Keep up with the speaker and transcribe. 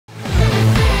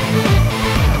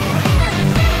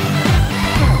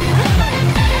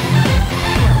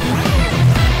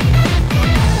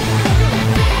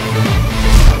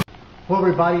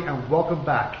everybody, and welcome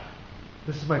back.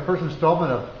 This is my first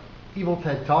installment of Evil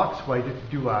Ted Talks, where I get to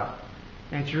do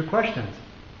answer your questions.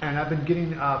 And I've been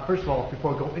getting, first of all,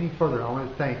 before I go any further, I want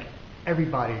to thank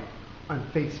everybody on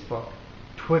Facebook,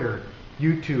 Twitter,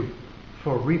 YouTube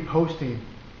for reposting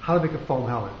how to make a foam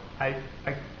helmet.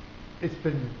 It's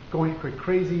been going pretty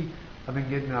crazy. I've been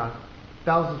getting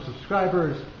thousands of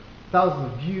subscribers,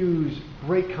 thousands of views,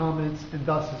 great comments, and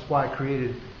thus is why I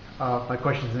created my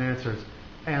questions and answers.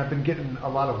 And I've been getting a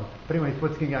lot of them. But anyway,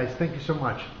 once again, guys, thank you so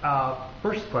much.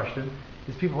 First question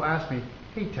is people ask me,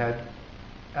 hey Ted,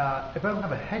 if I don't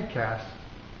have a head cast,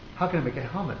 how can I make a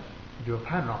helmet to do a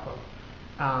pattern off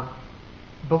of?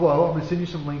 Below, I'm going to send you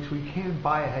some links where you can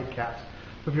buy a head cast.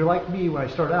 But if you're like me, when I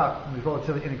started out, it was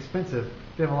relatively inexpensive,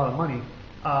 didn't have a lot of money,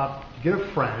 get a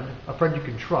friend you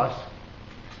can trust,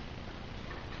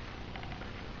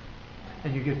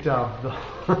 and you get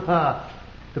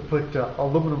to put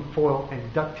aluminum foil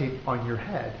and duct tape on your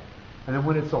head. And then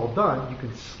when it's all done, you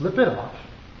can slip it off,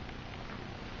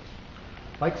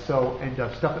 like so, and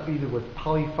stuff it either with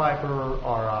polyfiber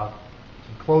or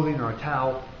some clothing or a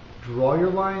towel. Draw your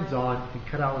lines on and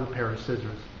cut out with a pair of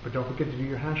scissors. But don't forget to do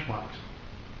your hash marks.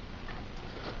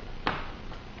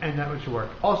 And that should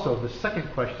work. Also, the second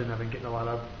question I've been getting a lot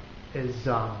of is,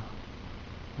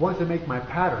 once I make my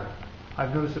pattern,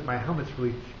 I've noticed that my helmet's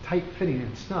really tight fitting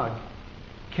and snug.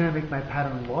 Can I make my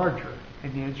pattern larger?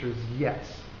 And the answer is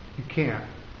yes, you can.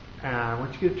 And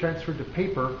once you get it transferred to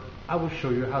paper, I will show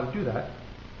you how to do that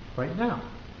right now.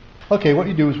 Okay, what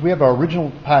you do is we have our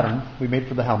original pattern we made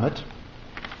for the helmet.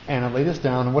 And I lay this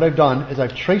down, and what I've done is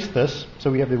I've traced this. So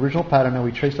we have the original pattern, now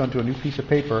we traced onto a new piece of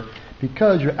paper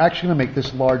because you're actually going to make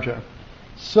this larger.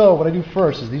 So what I do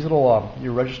first is these little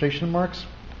your registration marks,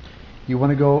 you want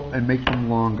to go and make them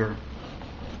longer.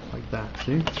 Like that,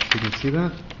 see? You can see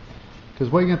that? Because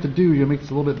what you have to do, you make this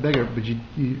a little bit bigger, but you're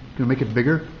going to make it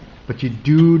bigger, but you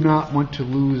do not want to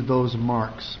lose those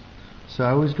marks. So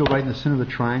I always go right in the center of the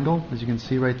triangle, as you can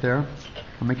see right there.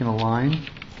 I'm making a line.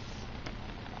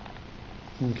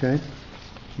 Okay,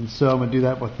 and so I'm going to do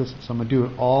that with this. So I'm going to do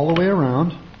it all the way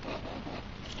around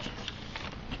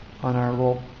on our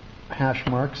little hash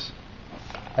marks.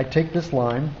 I take this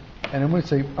line, and I'm going to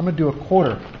say, I'm going to do a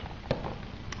quarter.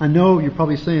 I know you're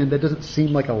probably saying that doesn't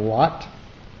seem like a lot.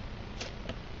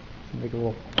 Make a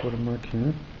little quarter mark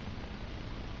here.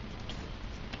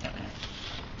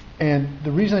 And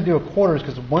the reason I do a quarter is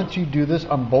because once you do this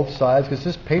on both sides, because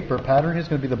this paper pattern is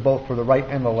going to be both for the right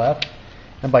and the left,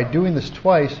 and by doing this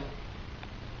twice,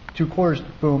 2/4,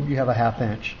 boom, you have a 1/2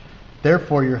 inch.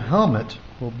 Therefore, your helmet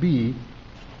will be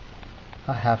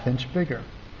a 1/2 inch bigger.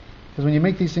 Because when you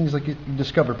make these things, like you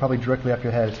discovered probably directly off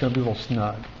your head, it's going to be a little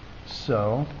snug.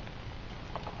 So,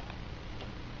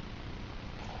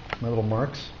 my little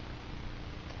marks,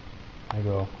 I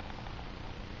go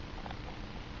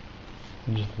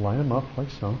and just line them up like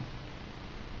so.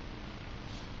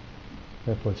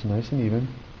 Therefore, it's nice and even.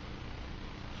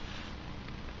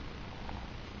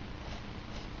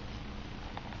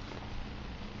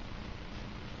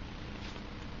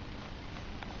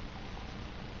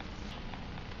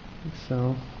 Like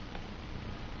so.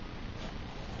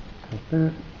 Like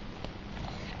that.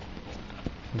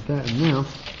 Like that. And now,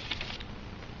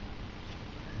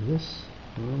 this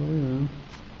all the way around.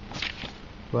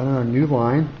 Right on our new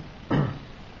line.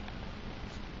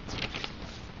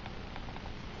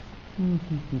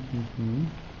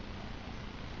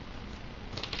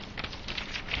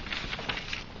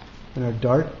 And our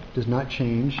dart does not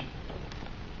change.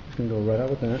 It's going to go right out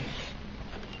with that.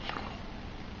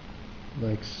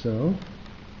 Like so.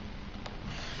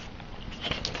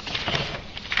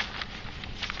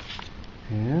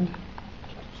 And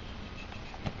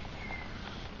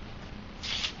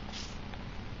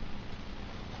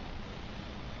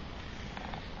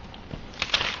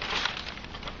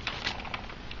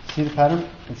see the pattern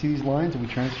and see these lines that we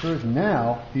transfer?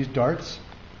 Now, these darts,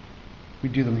 we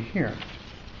do them here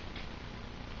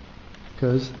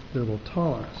because they're a little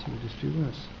taller. So we just do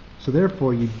this. So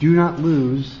therefore, you do not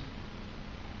lose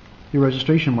your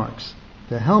registration marks.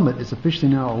 The helmet is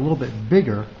officially now a little bit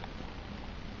bigger,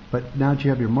 but now that you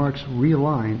have your marks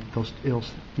realigned, you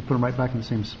put them right back in the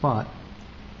same spot.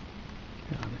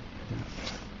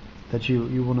 That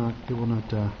you will not, it will not,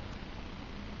 the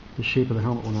shape of the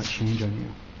helmet will not change on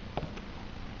you.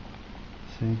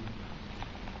 See?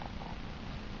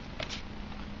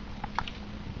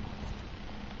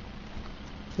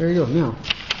 There you go. Now,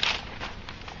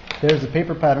 there's the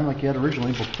paper pattern like you had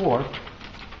originally before.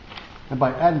 And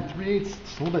by adding 3/8,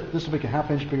 a little bit, this will make a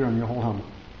 1/2 inch bigger on your whole helmet.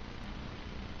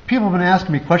 People have been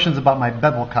asking me questions about my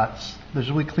bevel cuts. There's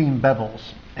really clean bevels.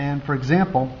 And for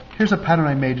example, here's a pattern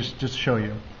I made just to show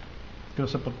you.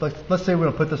 Let's say we're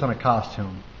going to put this on a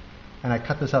costume. And I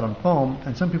cut this out on foam,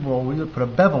 and some people will put a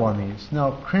bevel on these.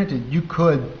 Now, granted, you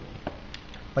could,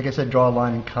 like I said, draw a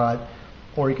line and cut,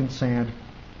 or you can sand.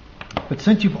 But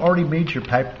since you've already made your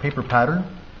paper pattern,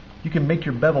 you can make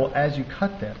your bevel as you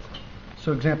cut that.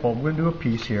 So example, we're going to do a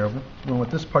piece here. We want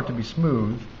this part to be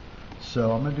smooth.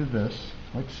 So I'm going to do this,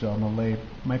 like so. I'm going to lay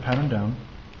my pattern down.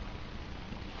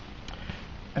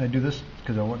 And I do this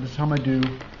because this is how I'm going to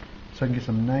do, so I can get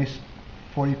some nice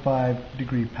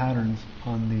 45-degree patterns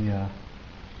on the,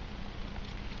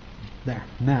 there.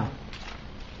 Now,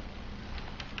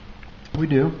 what we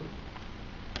do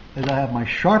is I have my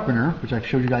sharpener, which I've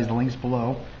showed you guys the links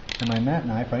below, and my mat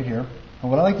knife right here. And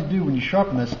what I like to do when you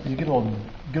sharpen this is you get a little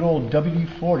good old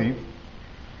WD-40.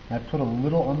 And I put a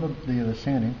little on the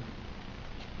sanding.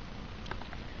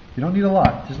 You don't need a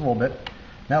lot, just a little bit.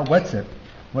 That wets it.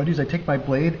 What I do is I take my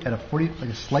blade at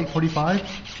a slight 45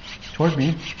 toward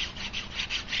me,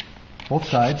 both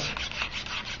sides.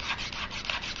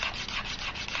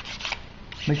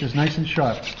 Make this nice and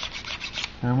sharp.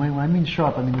 And when I mean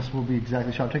sharp, I mean this will be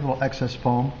exactly sharp. Take a little excess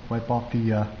foam, wipe off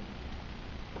the,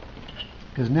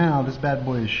 because now this bad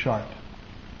boy is sharp.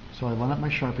 So I line up my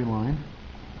Sharpie line,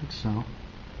 like so.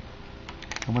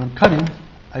 And when I'm cutting,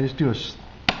 I just do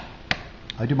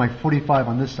I do my 45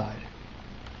 on this side.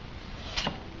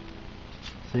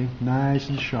 See, nice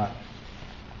and sharp.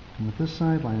 And with this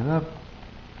side, line it up.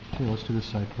 Okay, let's do this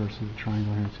side first. See the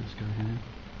triangle here. See this guy here.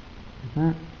 Like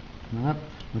that. Line up.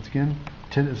 Once again,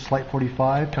 a slight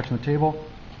 45, touching the table.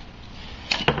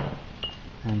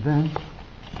 And then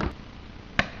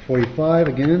 45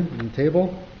 again on the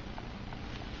table.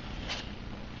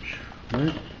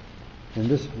 Right. And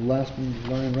this last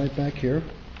line right back here.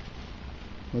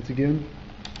 Once again,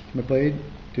 my blade,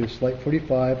 do a slight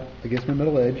 45 against my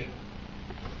metal edge.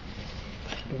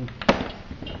 Boom.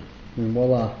 And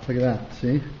voila, look at that,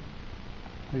 see?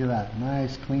 Look at that,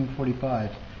 nice clean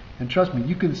 45. And trust me,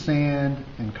 you can sand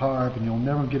and carve and you'll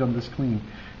never get them this clean.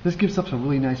 This gives up a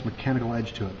really nice mechanical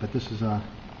edge to it, but this is how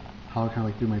I kind of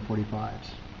like do my 45s.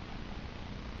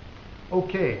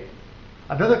 Okay,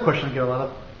 another question I get a lot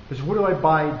of is where do I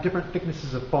buy different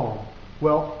thicknesses of foam?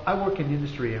 Well, I work in the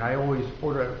industry and I always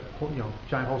order at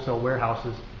giant wholesale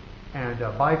warehouses and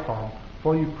buy foam.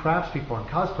 For all you craftspeople and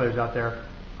cosplayers out there,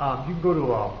 you can go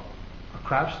to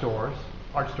craft stores,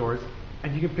 art stores,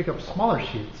 and you can pick up smaller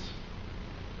sheets.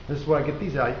 This is where I get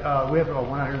these. We have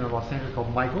one out here in Los Angeles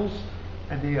called Michael's,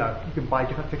 and you can buy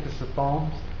different thicknesses of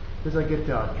foams. This I get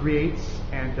 3/8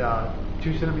 and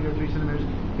 2 centimeter, 3 centimeters.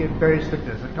 You get various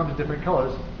thicknesses, and it comes in different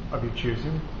colors of your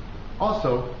choosing.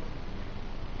 Also,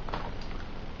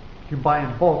 you can buy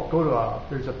in bulk. Go to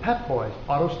there's a Pep Boys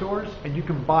auto stores, and you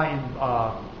can buy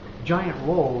in giant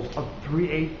rolls of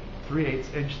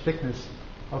 3/8 inch thickness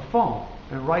of foam.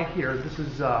 And right here, this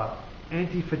is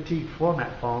anti-fatigue floor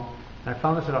mat foam. And I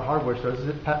found this at a hardware store. This is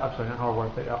at I'm sorry, not hardware,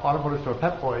 but automotive store,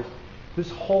 Pep Boys. This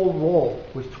whole roll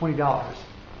was $20.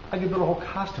 I could build a whole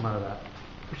costume out of that,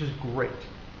 which is great.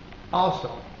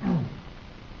 Also,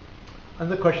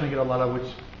 another question I get a lot of,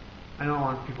 which I know a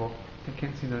lot of people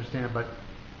can't seem to understand, but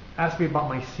ask me about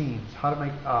my seams.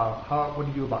 What do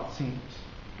you do about seams?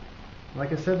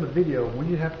 Like I said in the video, when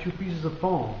you have two pieces of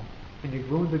foam and you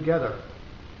glue them together,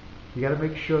 you got to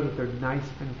make sure that they're nice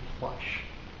and flush.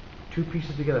 Two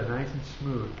pieces together, nice and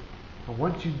smooth. And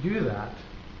once you do that,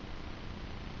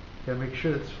 you got to make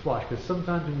sure it's flush, because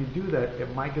sometimes when you do that,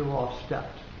 it might get a little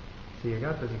off-stepped. So you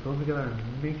got this, you glue them together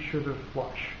and make sure they're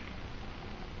flush.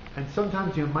 And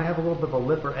sometimes you might have a little bit of a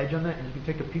lip or edge on that, and you can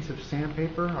take a piece of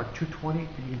sandpaper or 220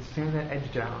 and you can sand that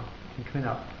edge down and clean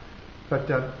up. But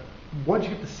once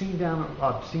you get the seam down,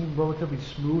 seam relatively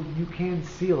smooth, you can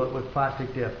seal it with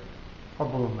plastic dip or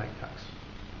balloon latex.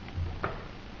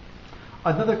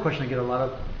 Another question I get a lot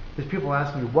of is people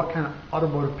ask me, what kind of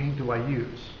automotive paint do I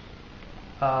use?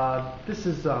 This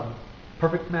is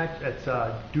Perfect Match. It's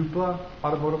Dupla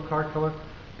automotive car color.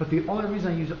 But the only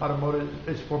reason I use automotive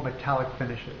is for metallic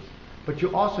finishes. But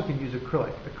you also can use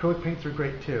acrylic. Acrylic paints are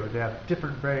great too. They have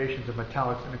different variations of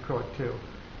metallics and acrylic too.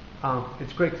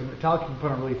 It's great because metallic you can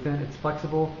put on really thin. It's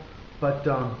flexible. But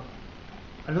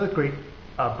another great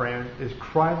brand is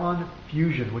Krylon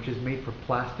Fusion, which is made for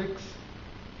plastics.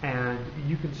 And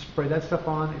you can spray that stuff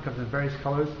on. It comes in various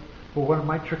colors. But one of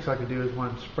my tricks I like to do is when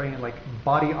I'm spraying like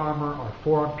body armor or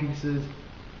forearm pieces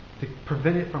to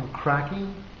prevent it from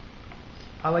cracking,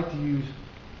 I like to use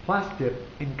plastic dip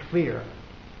in clear.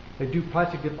 They do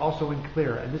plastic dip also in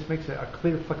clear, and this makes a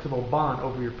clear, flexible bond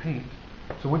over your paint.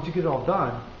 So once you get it all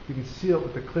done, you can seal it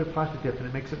with a clear plastic dip and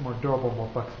it makes it more durable, more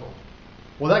flexible.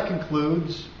 Well, that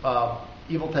concludes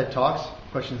Evil Ted Talks,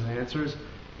 questions and answers.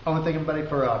 I want to thank everybody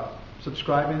for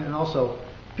subscribing, and also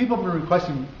people have been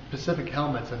requesting specific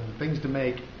helmets and things to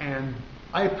make, and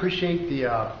I appreciate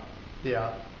the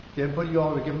input you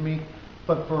all are giving me,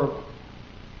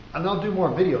 and I'll do more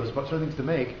videos about certain things to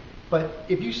make, but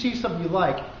if you see something you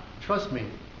like, trust me,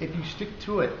 if you stick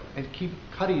to it and keep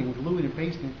cutting and gluing and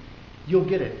pasting, you'll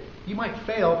get it. You might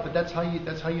fail, but that's how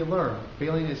you learn.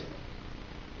 Failing is,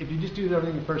 if you just do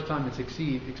everything the first time and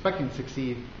succeed, expecting to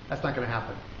succeed, that's not going to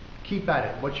happen. Keep at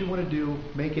it. What you want to do,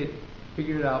 make it,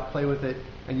 figure it out, play with it,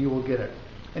 and you will get it.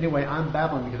 Anyway, I'm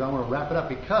babbling because I want to wrap it up,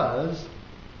 because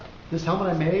this helmet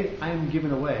I made, I am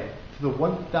giving away to the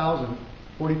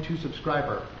 1,042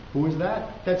 subscriber. Who is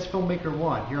that? That's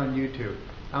Filmmaker1 here on YouTube.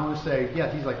 I want to say,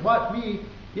 yes, he's like, what, me?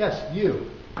 Yes, you.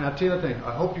 And I'll tell you another thing,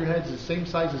 I hope your head's the same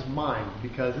size as mine,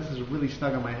 because this is really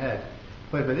snug on my head.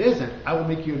 But if it isn't, I will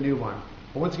make you a new one.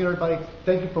 But once again, everybody,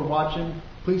 thank you for watching.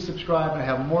 Please subscribe, and I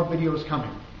have more videos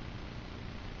coming.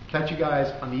 Catch you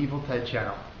guys on the Evil Ted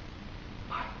channel.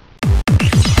 Bye.